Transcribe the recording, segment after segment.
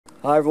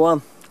Hi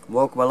everyone,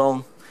 welcome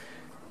along.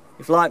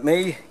 If like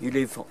me you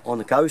live on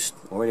the coast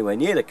or anywhere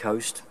near the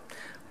coast,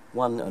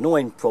 one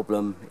annoying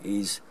problem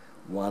is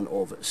one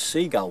of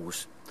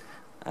seagulls.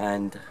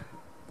 And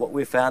what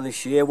we found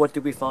this year, what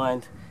did we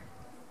find?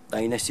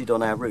 They nested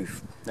on our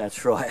roof.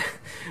 That's right.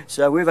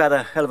 So we've had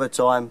a hell of a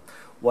time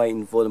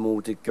waiting for them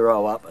all to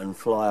grow up and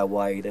fly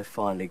away. They're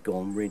finally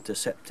gone. We're into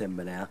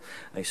September now.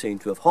 They seem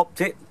to have hopped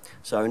it.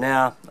 So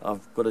now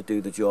I've got to do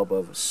the job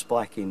of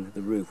spiking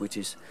the roof, which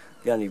is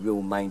the only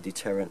real main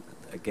deterrent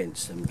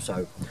against them.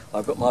 So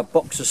I've got my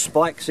box of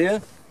spikes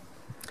here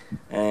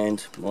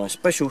and my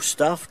special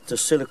stuff to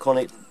silicone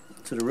it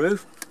to the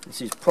roof.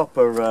 This is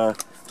proper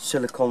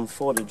silicone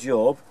for the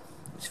job.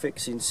 It's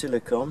fixing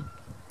silicone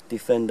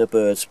Defender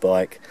bird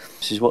spike.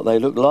 This is what they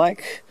look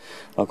like.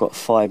 I've got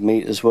 5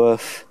 meters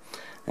worth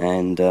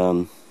and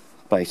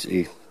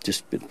basically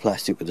just a bit of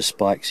plastic with the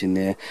spikes in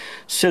there,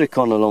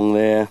 silicone along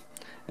there,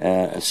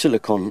 and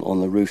silicone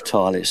on the roof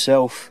tile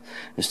itself,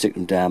 and stick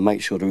them down.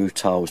 Make sure the roof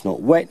tile is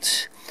not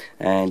wet,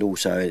 and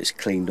also it's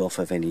cleaned off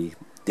of any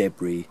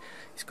debris.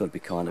 It's got to be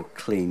kind of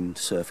clean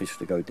surface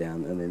to go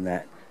down, and then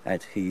that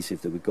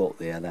adhesive that we got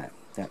there,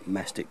 that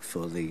mastic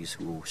for these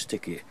will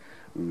stick it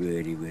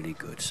really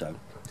good. So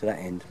to that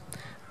end,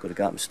 got to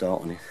go up and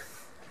start on it.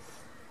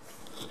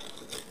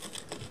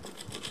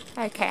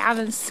 Okay,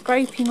 Alan's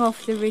scraping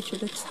off the ridge of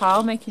the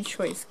tile, making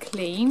sure it's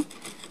clean.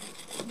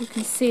 You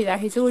can see that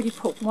he's already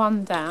put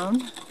one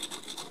down.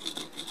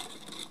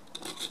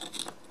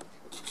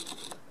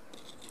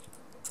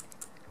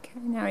 Okay,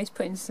 now he's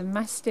putting some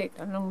mastic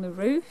along the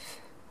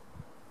roof.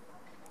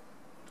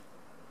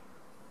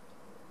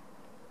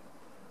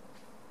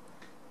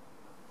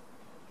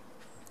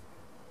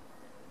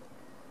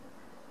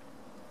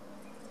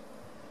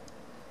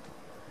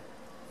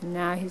 And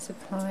now he's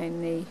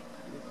applying the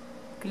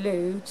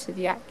glue to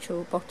the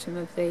actual bottom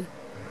of the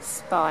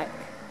spike,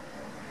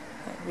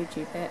 that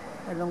ridgy bit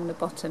along the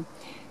bottom.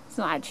 It's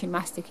not actually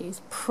mastic,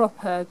 it's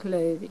proper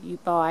glue that you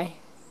buy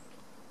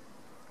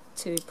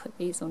to put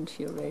these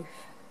onto your roof.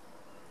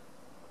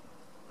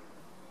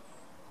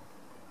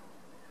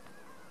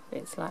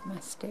 It's like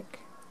mastic,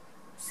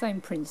 same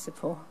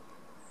principle.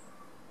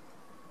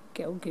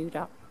 Get all glued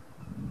up.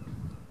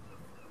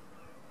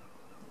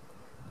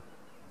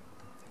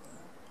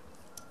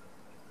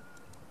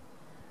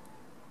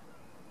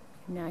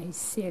 Now he's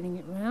sealing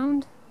it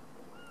round.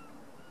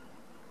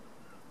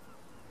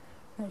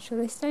 Make sure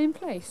they stay in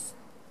place.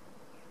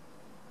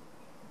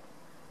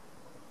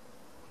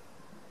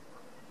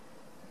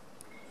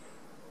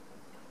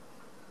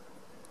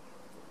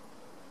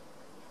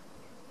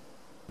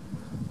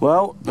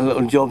 Well, the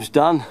little job's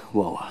done.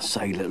 Well, I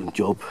say little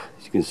job,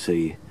 as you can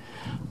see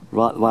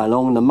right the way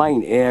along. The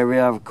main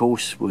area, of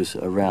course, was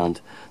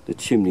around the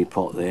chimney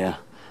pot there,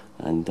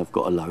 and I've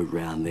got a load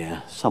round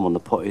there. Some on the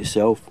pot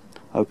itself,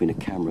 hoping the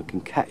camera can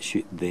catch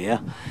it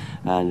there,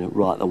 and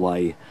right the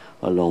way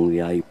along the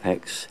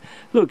apex.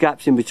 Little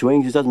gaps in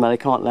between, because it doesn't matter,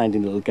 they can't land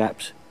in little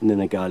gaps, and then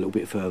they go a little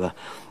bit further.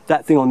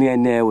 That thing on the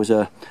end there was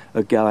a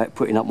go at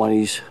putting up one of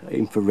these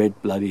infrared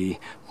bloody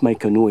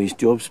make a noise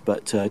jobs,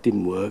 but it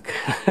didn't work.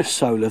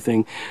 Solar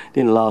thing,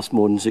 didn't last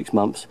more than 6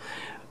 months.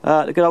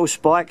 The good old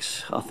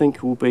spikes, I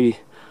think, will be,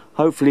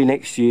 hopefully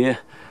next year,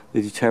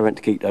 the deterrent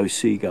to keep those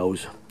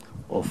seagulls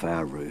off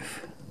our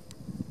roof.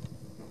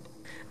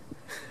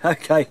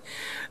 Okay,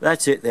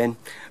 that's it then.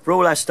 For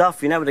all that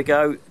stuff, you know where to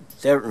go.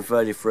 Deterrent and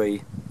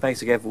 33.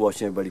 Thanks again for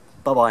watching, everybody.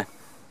 Bye bye.